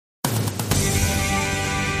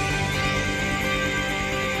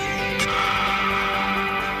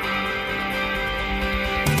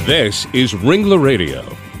This is Ringler Radio,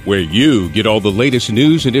 where you get all the latest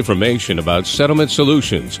news and information about settlement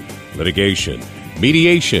solutions, litigation,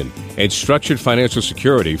 mediation, and structured financial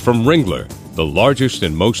security from Ringler, the largest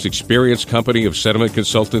and most experienced company of settlement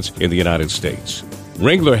consultants in the United States.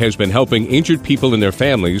 Ringler has been helping injured people and their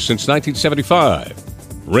families since 1975.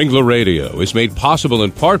 Ringler Radio is made possible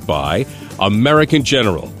in part by American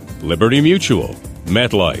General, Liberty Mutual,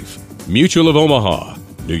 MetLife, Mutual of Omaha,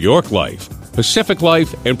 New York Life, Pacific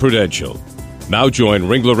Life, and Prudential. Now join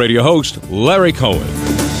Ringler Radio host Larry Cohen.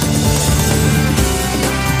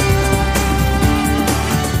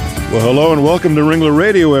 Well, hello and welcome to Ringler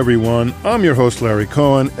Radio, everyone. I'm your host, Larry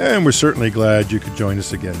Cohen, and we're certainly glad you could join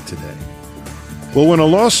us again today. Well, when a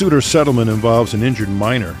lawsuit or settlement involves an injured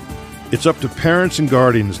minor, it's up to parents and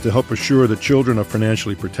guardians to help assure that children are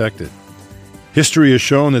financially protected. History has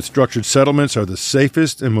shown that structured settlements are the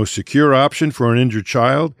safest and most secure option for an injured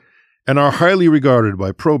child and are highly regarded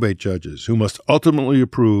by probate judges who must ultimately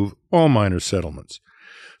approve all minor settlements.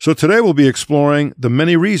 So today we'll be exploring the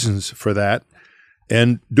many reasons for that.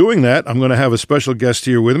 And doing that, I'm going to have a special guest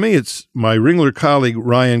here with me. It's my Ringler colleague,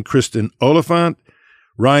 Ryan Kristen Oliphant.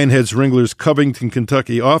 Ryan heads Ringler's Covington,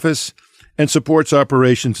 Kentucky office and supports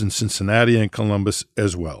operations in Cincinnati and Columbus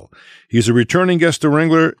as well. He's a returning guest to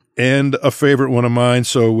Ringler and a favorite one of mine.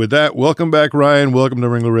 So with that, welcome back, Ryan. Welcome to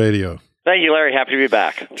Ringler Radio. Thank you, Larry. Happy to be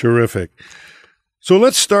back. Terrific. So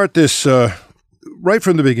let's start this right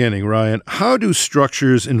from the beginning, Ryan. How do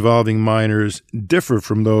structures involving minors differ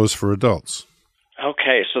from those for adults?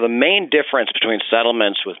 Okay, so the main difference between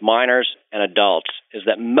settlements with minors and adults is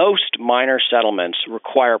that most minor settlements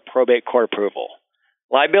require probate court approval.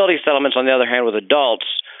 Liability settlements, on the other hand, with adults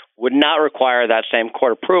would not require that same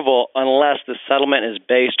court approval unless the settlement is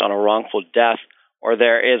based on a wrongful death or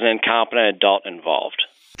there is an incompetent adult involved.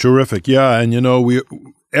 Terrific. Yeah, and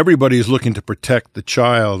everybody is looking to protect the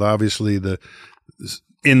child, obviously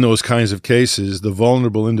in those kinds of cases, the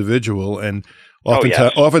vulnerable individual, and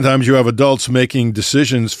oftentimes you have adults making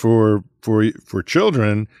decisions for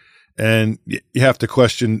children, and you have to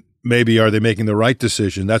question, maybe are they making the right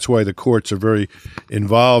decision? That's why the courts are very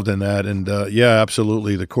involved in that. And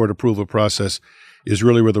absolutely, the court approval process is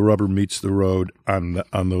really where the rubber meets the road on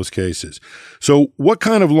those cases. So what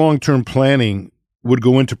kind of long-term planning would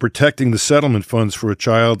go into protecting the settlement funds for a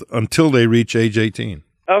child until they reach age 18?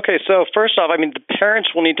 Okay, so first off, the parents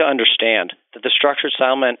will need to understand that the structured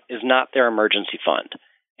settlement is not their emergency fund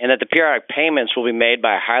and that the periodic payments will be made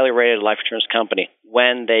by a highly rated life insurance company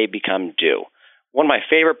when they become due. One of my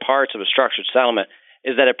favorite parts of a structured settlement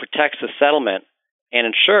is that it protects the settlement and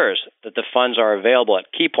ensures that the funds are available at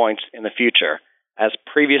key points in the future as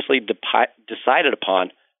previously decided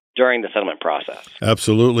upon during the settlement process.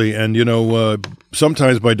 Absolutely. And,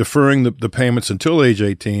 sometimes by deferring the payments until age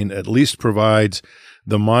 18, at least provides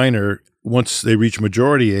the minor, once they reach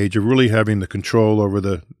majority age, of really having the control over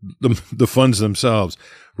the funds themselves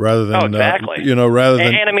rather than, exactly.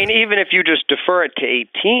 Even if you just defer it to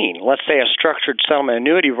 18, let's say a structured settlement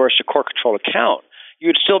annuity versus a court-controlled account, you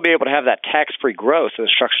would still be able to have that tax-free growth that a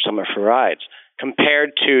structured settlement provides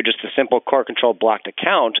compared to just a simple court-controlled blocked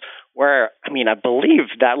account where, I believe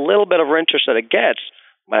that little bit of interest that it gets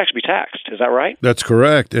might actually be taxed. Is that right? That's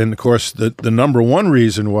correct. And, of course, the number one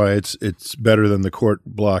reason why it's better than the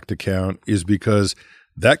court-blocked account is because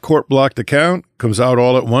that court-blocked account comes out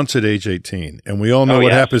all at once at age 18. And we all know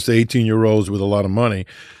what happens to 18-year-olds with a lot of money.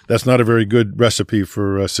 That's not a very good recipe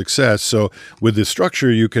for success. So with the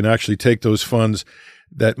structure, you can actually take those funds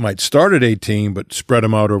that might start at 18, but spread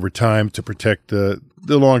them out over time to protect the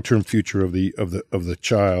long-term future of the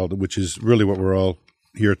child, which is really what we're all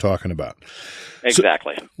here talking about.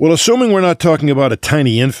 Exactly. So, well, assuming we're not talking about a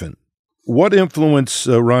tiny infant, what influence,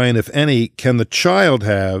 Ryan, if any, can the child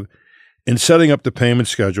have in setting up the payment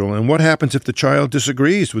schedule, and what happens if the child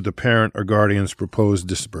disagrees with the parent or guardian's proposed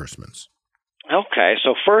disbursements? Okay,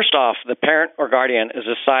 so first off, the parent or guardian is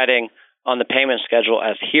deciding on the payment schedule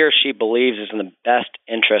as he or she believes is in the best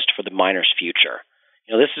interest for the minor's future.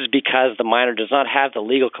 This is because the minor does not have the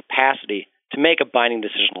legal capacity to make a binding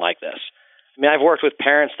decision like this. I've worked with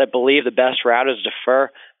parents that believe the best route is to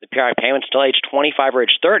defer the periodic payments till age 25 or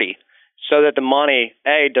age 30 so that the money,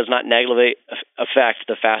 A, does not negatively affect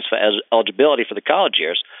the FAFSA eligibility for the college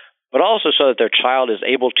years, but also so that their child is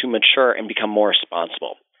able to mature and become more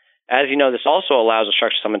responsible. As you know, this also allows a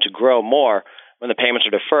structured settlement to grow more when the payments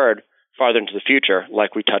are deferred farther into the future,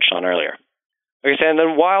 like we touched on earlier. Like I said, and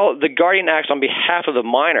then while the guardian acts on behalf of the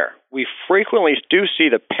minor, we frequently do see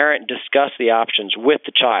the parent discuss the options with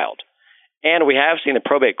the child. And we have seen the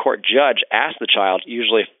probate court judge ask the child,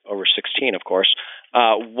 usually over 16, of course,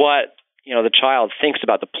 what the child thinks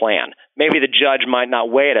about the plan. Maybe the judge might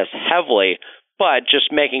not weigh it as heavily, but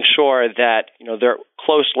just making sure that, they're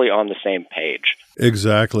closely on the same page.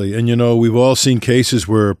 Exactly. And, we've all seen cases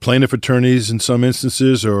where plaintiff attorneys in some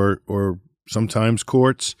instances or sometimes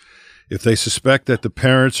courts, if they suspect that the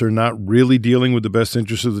parents are not really dealing with the best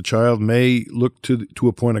interests of the child, may look to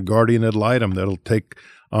appoint a guardian ad litem that'll take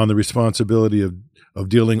on the responsibility of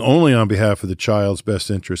dealing only on behalf of the child's best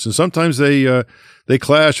interests. And sometimes they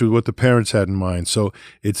clash with what the parents had in mind. So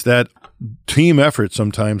it's that team effort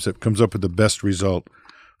sometimes that comes up with the best result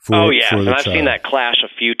for Oh, yeah, for the and I've child. seen that clash a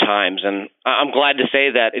few times, and I'm glad to say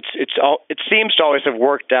that it seems to always have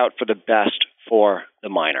worked out for the best for the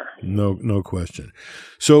minor. No question.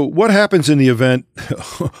 So what happens in the event,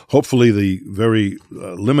 hopefully the very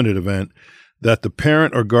limited event, that the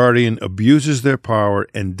parent or guardian abuses their power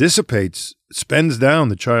and spends down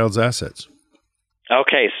the child's assets?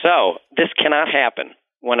 Okay, so this cannot happen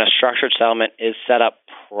when a structured settlement is set up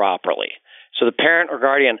properly. So the parent or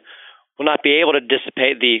guardian will not be able to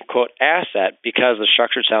dissipate the, quote, asset because the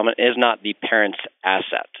structured settlement is not the parent's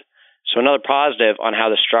asset. So another positive on how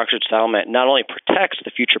the structured settlement not only protects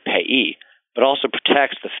the future payee, but also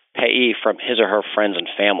protects the payee from his or her friends and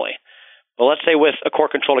family. But let's say with a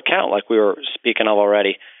court-controlled account, like we were speaking of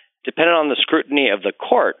already, depending on the scrutiny of the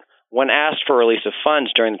court, when asked for release of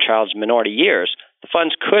funds during the child's minority years, the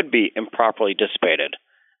funds could be improperly dissipated.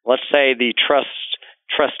 Let's say the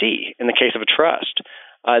trustee, in the case of a trust,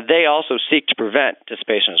 they also seek to prevent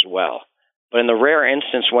dissipation as well. But in the rare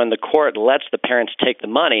instance when the court lets the parents take the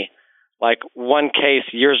money, like one case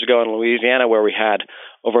years ago in Louisiana where we had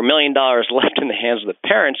over $1 million left in the hands of the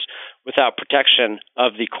parents without protection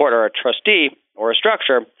of the court or a trustee or a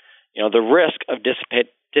structure, the risk of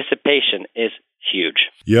dissipation is huge.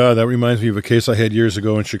 Yeah, that reminds me of a case I had years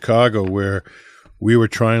ago in Chicago where we were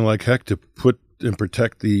trying like heck to put and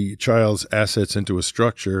protect the child's assets into a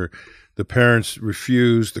structure. The parents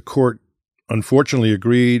refused. The court unfortunately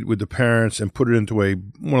agreed with the parents and put it into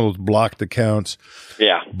one of those blocked accounts.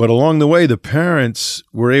 Yeah. But along the way, the parents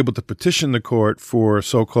were able to petition the court for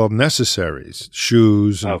so-called necessaries,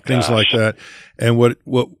 shoes and things like that. And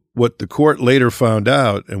what the court later found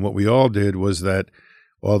out, and what we all did, was that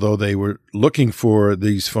although they were looking for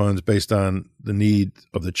these funds based on the need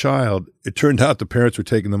of the child, it turned out the parents were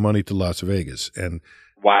taking the money to Las Vegas. And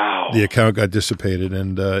wow, the account got dissipated,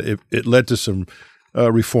 and it led to some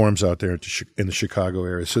reforms out there in the Chicago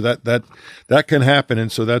area. So that can happen,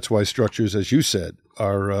 and so that's why structures, as you said,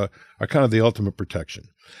 are kind of the ultimate protection.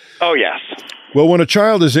 Oh, yes. Well, when a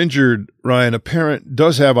child is injured, Ryan, a parent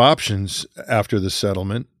does have options after the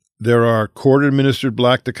settlement. There are court-administered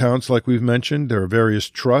blocked accounts, like we've mentioned. There are various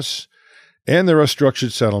trusts, and there are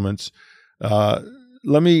structured settlements.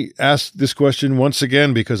 Let me ask this question once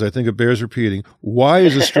again because I think it bears repeating. Why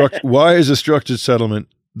is a structured settlement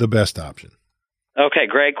the best option? Okay,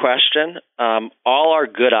 great question. All are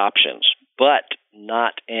good options, but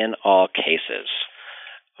not in all cases.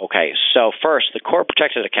 Okay, so first, the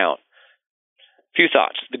court-protected account. Few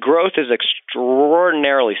thoughts. The growth is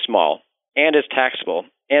extraordinarily small and is taxable,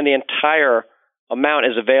 and the entire amount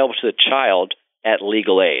is available to the child at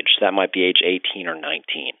legal age. That might be age 18 or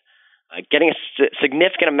 19. Getting a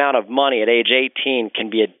significant amount of money at age 18 can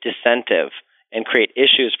be a disincentive and create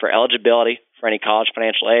issues for eligibility for any college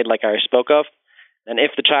financial aid, like I spoke of. And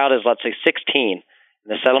if the child is, let's say, 16, and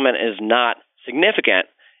the settlement is not significant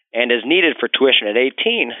and is needed for tuition at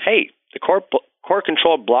 18, hey, the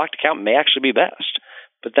court-controlled blocked account may actually be best.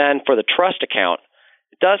 But then for the trust account,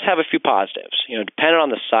 it does have a few positives. Depending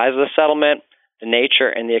on the size of the settlement, the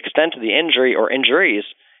nature, and the extent of the injury or injuries,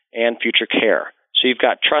 and future care. So you've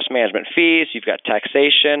got trust management fees, you've got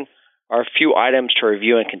taxation, are a few items to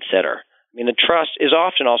review and consider. The trust is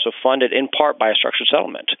often also funded in part by a structured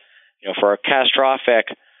settlement. For a catastrophic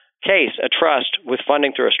case, a trust with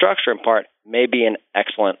funding through a structure in part may be an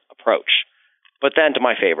excellent approach. But then to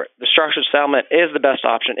my favorite, the structured settlement is the best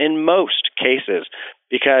option in most cases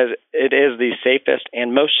because it is the safest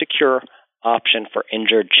and most secure option for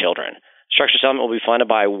injured children. Structured settlement will be funded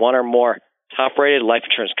by one or more top-rated life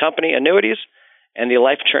insurance company annuities, and the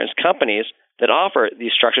life insurance companies that offer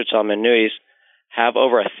these structured settlement annuities have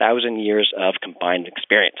over 1,000 years of combined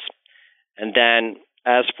experience. And then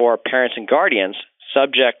as for parents and guardians,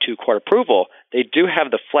 subject to court approval, they do have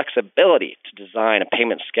the flexibility to design a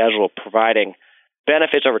payment schedule providing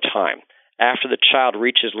benefits over time after the child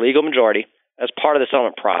reaches legal majority as part of the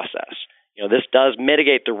settlement process. This does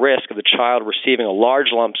mitigate the risk of the child receiving a large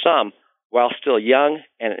lump sum while still young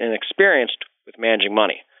and inexperienced with managing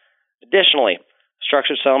money. Additionally,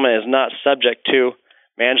 structured settlement is not subject to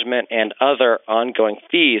management and other ongoing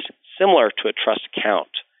fees similar to a trust account.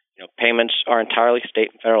 Payments are entirely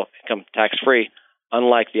state and federal income tax-free,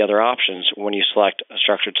 unlike the other options when you select a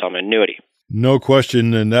structured settlement annuity. No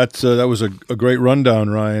question, and that was a great rundown,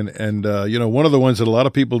 Ryan. And one of the ones that a lot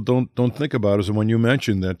of people don't think about is the one you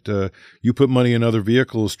mentioned, that you put money in other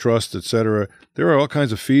vehicles, trusts, et cetera. There are all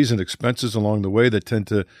kinds of fees and expenses along the way that tend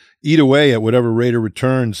to eat away at whatever rate of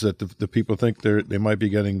returns that the people think they might be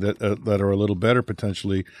getting that are a little better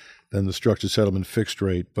potentially than the structured settlement fixed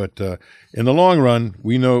rate. But in the long run,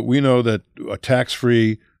 we know that a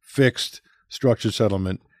tax-free fixed structured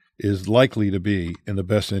settlement is likely to be in the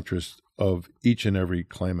best interest of each and every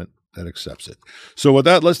claimant that accepts it. So with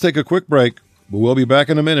that, let's take a quick break. But we'll be back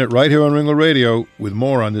in a minute right here on Ringler Radio with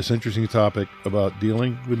more on this interesting topic about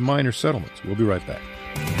dealing with minor settlements. We'll be right back.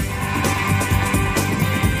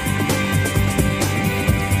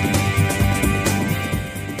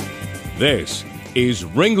 This is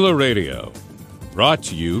Ringler Radio, brought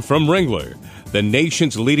to you from Ringler, the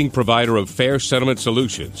nation's leading provider of fair settlement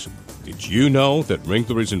solutions. Did you know that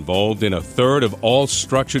Ringler is involved in a third of all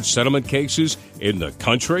structured settlement cases in the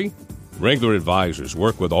country? Ringler advisors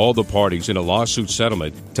work with all the parties in a lawsuit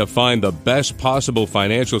settlement to find the best possible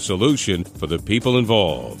financial solution for the people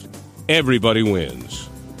involved. Everybody wins.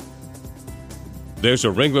 There's a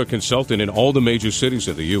Ringler consultant in all the major cities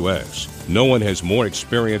of the U.S. No one has more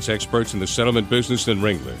experienced experts in the settlement business than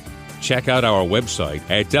Ringler. Check out our website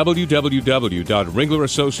at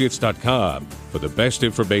www.ringlerassociates.com for the best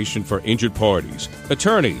information for injured parties,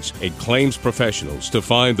 attorneys, and claims professionals to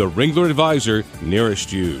find the Ringler advisor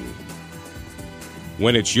nearest you.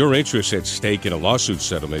 When it's your interests at stake in a lawsuit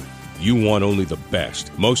settlement, you want only the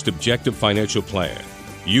best, most objective financial plan.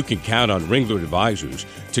 You can count on Ringler advisors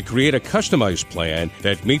to create a customized plan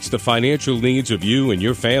that meets the financial needs of you and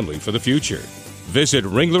your family for the future. Visit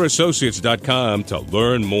ringlerassociates.com to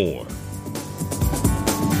learn more.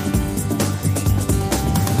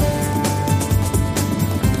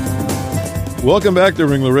 Welcome back to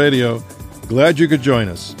Ringler Radio. Glad you could join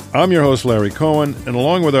us. I'm your host, Larry Cohen, and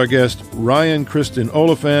along with our guest, Ryan Kristen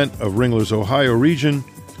Oliphant of Ringler's Ohio region,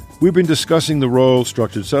 we've been discussing the role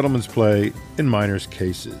structured settlements play in minors'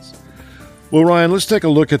 cases. Well, Ryan, let's take a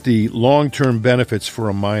look at the long-term benefits for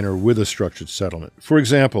a minor with a structured settlement. For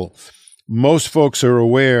example, most folks are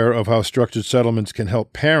aware of how structured settlements can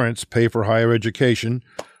help parents pay for higher education.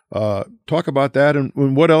 Talk about that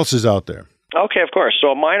and what else is out there. Okay, of course. So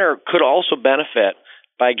a minor could also benefit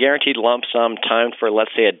by a guaranteed lump sum timed for,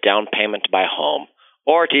 let's say, a down payment to buy a home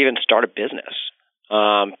or to even start a business.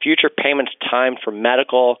 Future payments timed for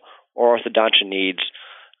medical or orthodontia needs.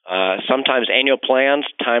 Sometimes annual plans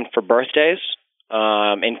timed for birthdays.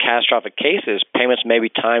 In catastrophic cases, payments may be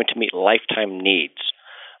timed to meet lifetime needs.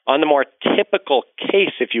 On the more typical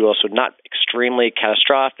case, if you will, so not extremely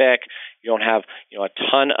catastrophic, you don't have a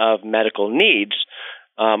ton of medical needs,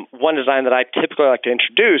 one design that I typically like to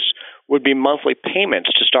introduce would be monthly payments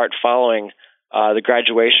to start following the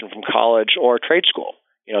graduation from college or trade school.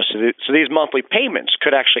 So these monthly payments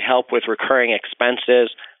could actually help with recurring expenses,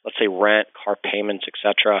 let's say rent, car payments,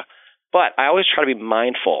 etc. But I always try to be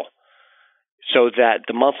mindful so that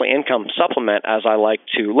the monthly income supplement, as I like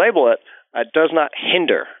to label it, does not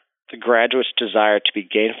hinder the graduate's desire to be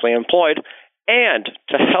gainfully employed and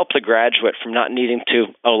to help the graduate from not needing to,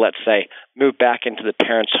 let's say, move back into the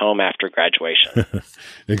parents' home after graduation.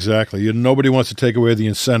 Exactly. Nobody wants to take away the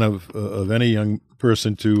incentive of any young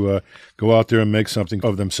person to go out there and make something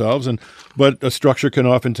of themselves. But a structure can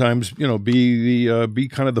oftentimes, be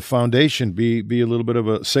kind of the foundation, be a little bit of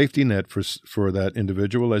a safety net for that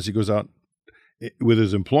individual as he goes out with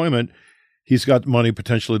his employment. He's got money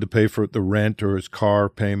potentially to pay for the rent or his car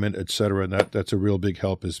payment, et cetera, and that's a real big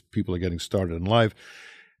help as people are getting started in life.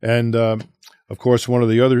 And of course, one of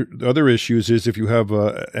the other issues is if you have,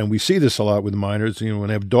 and we see this a lot with minors, when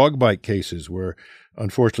they have dog bite cases where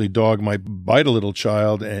unfortunately dog might bite a little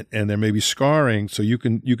child and there may be scarring, so you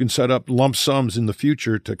can set up lump sums in the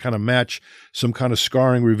future to kind of match some kind of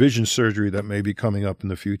scarring revision surgery that may be coming up in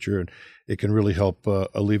the future, and it can really help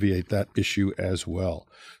alleviate that issue as well.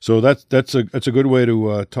 So that's a good way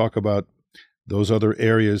to talk about those other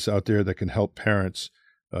areas out there that can help parents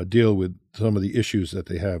deal with some of the issues that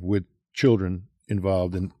they have with children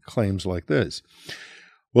involved in claims like this.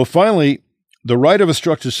 Well, finally, the right of a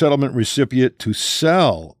structured settlement recipient to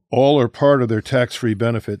sell all or part of their tax-free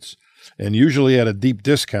benefits, and usually at a deep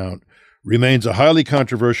discount, remains a highly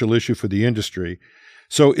controversial issue for the industry.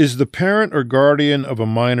 So is the parent or guardian of a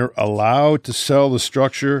minor allowed to sell the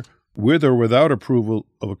structure with or without approval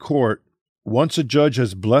of a court once a judge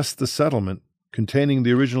has blessed the settlement containing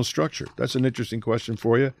the original structure? That's an interesting question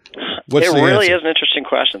for you. What's it the really answer? is an interesting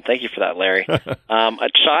question. Thank you for that, Larry. A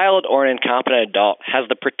child or an incompetent adult has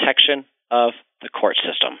the protection of the court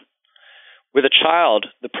system. With a child,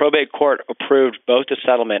 the probate court approved both the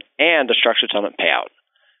settlement and the structured settlement payout.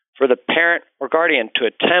 For the parent or guardian to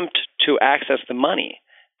attempt to access the money,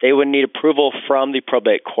 they would need approval from the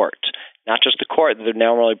probate court, not just the court that would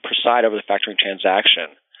normally preside over the factoring transaction.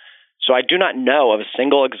 So I do not know of a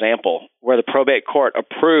single example where the probate court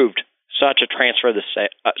approved such a transfer of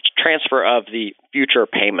the future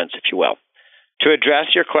payments, if you will. To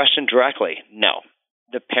address your question directly, no.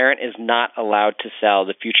 The parent is not allowed to sell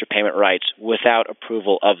the future payment rights without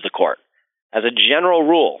approval of the court. As a general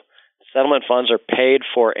rule, settlement funds are paid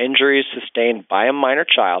for injuries sustained by a minor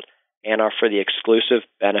child and are for the exclusive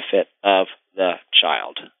benefit of the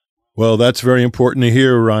child. Well, that's very important to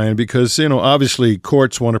hear, Ryan, because, obviously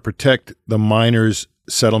courts want to protect the minor's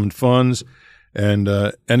settlement funds, and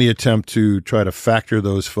any attempt to try to factor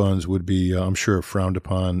those funds would be, I'm sure, frowned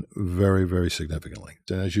upon very, very significantly.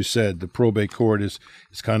 And as you said, the probate court is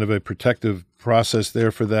kind of a protective process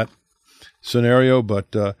there for that scenario,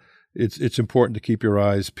 but it's important to keep your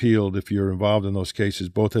eyes peeled if you're involved in those cases,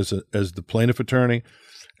 both as the plaintiff attorney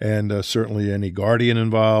and certainly any guardian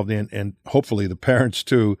involved, and hopefully the parents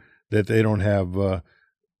too, that they don't have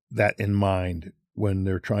that in mind when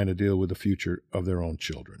they're trying to deal with the future of their own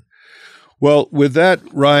children. Well, with that,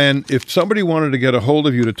 Ryan, if somebody wanted to get a hold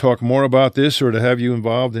of you to talk more about this or to have you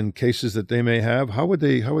involved in cases that they may have, how would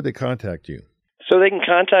they contact you? So they can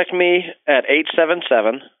contact me at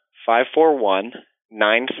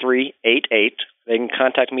 877-541-9388. They can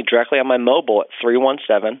contact me directly on my mobile at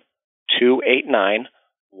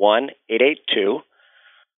 317-289-1882.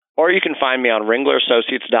 Or you can find me on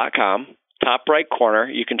ringlerassociates.com. Top right corner,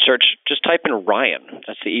 you can search, just type in Ryan.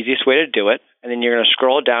 That's the easiest way to do it. And then you're going to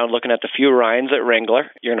scroll down looking at the few Ryans at Ringler.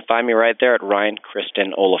 You're going to find me right there at Ryan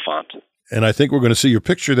Kristen Oliphant. And I think we're going to see your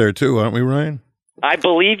picture there too, aren't we, Ryan? I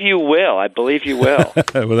believe you will.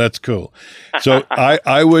 Well, that's cool. So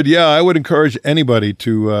I would encourage anybody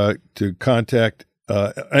to contact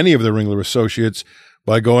any of the Ringler Associates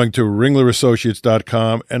by going to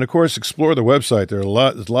ringlerassociates.com and, of course, explore the website. There's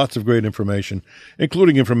lots of great information,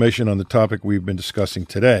 including information on the topic we've been discussing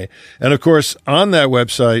today. And, of course, on that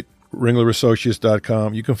website,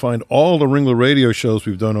 ringlerassociates.com, you can find all the Ringler Radio shows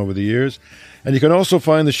we've done over the years. And you can also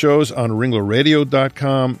find the shows on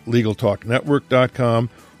ringlerradio.com, LegalTalkNetwork.com,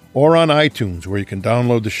 or on iTunes, where you can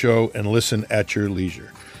download the show and listen at your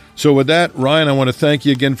leisure. So with that, Ryan, I want to thank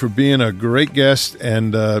you again for being a great guest,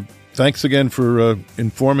 and thanks again for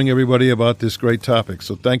informing everybody about this great topic.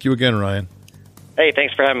 So thank you again, Ryan. Hey,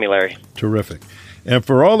 thanks for having me, Larry. Terrific. And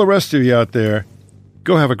for all the rest of you out there,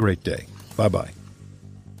 go have a great day. Bye-bye.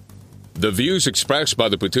 The views expressed by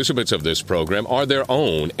the participants of this program are their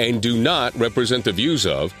own and do not represent the views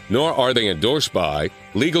of, nor are they endorsed by,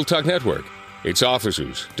 Legal Talk Network, its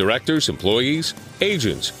officers, directors, employees,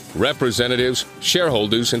 agents, representatives,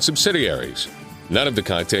 shareholders, and subsidiaries. None of the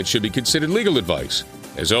content should be considered legal advice.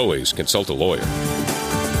 As always, consult a lawyer.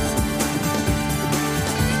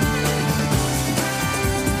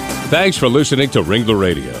 Thanks for listening to Ringler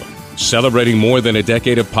Radio, celebrating more than a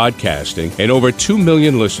decade of podcasting and over 2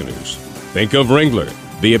 million listeners. Think of Ringler,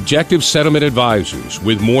 the objective settlement advisors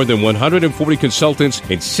with more than 140 consultants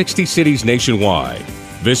in 60 cities nationwide.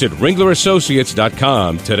 Visit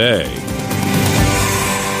ringlerassociates.com today.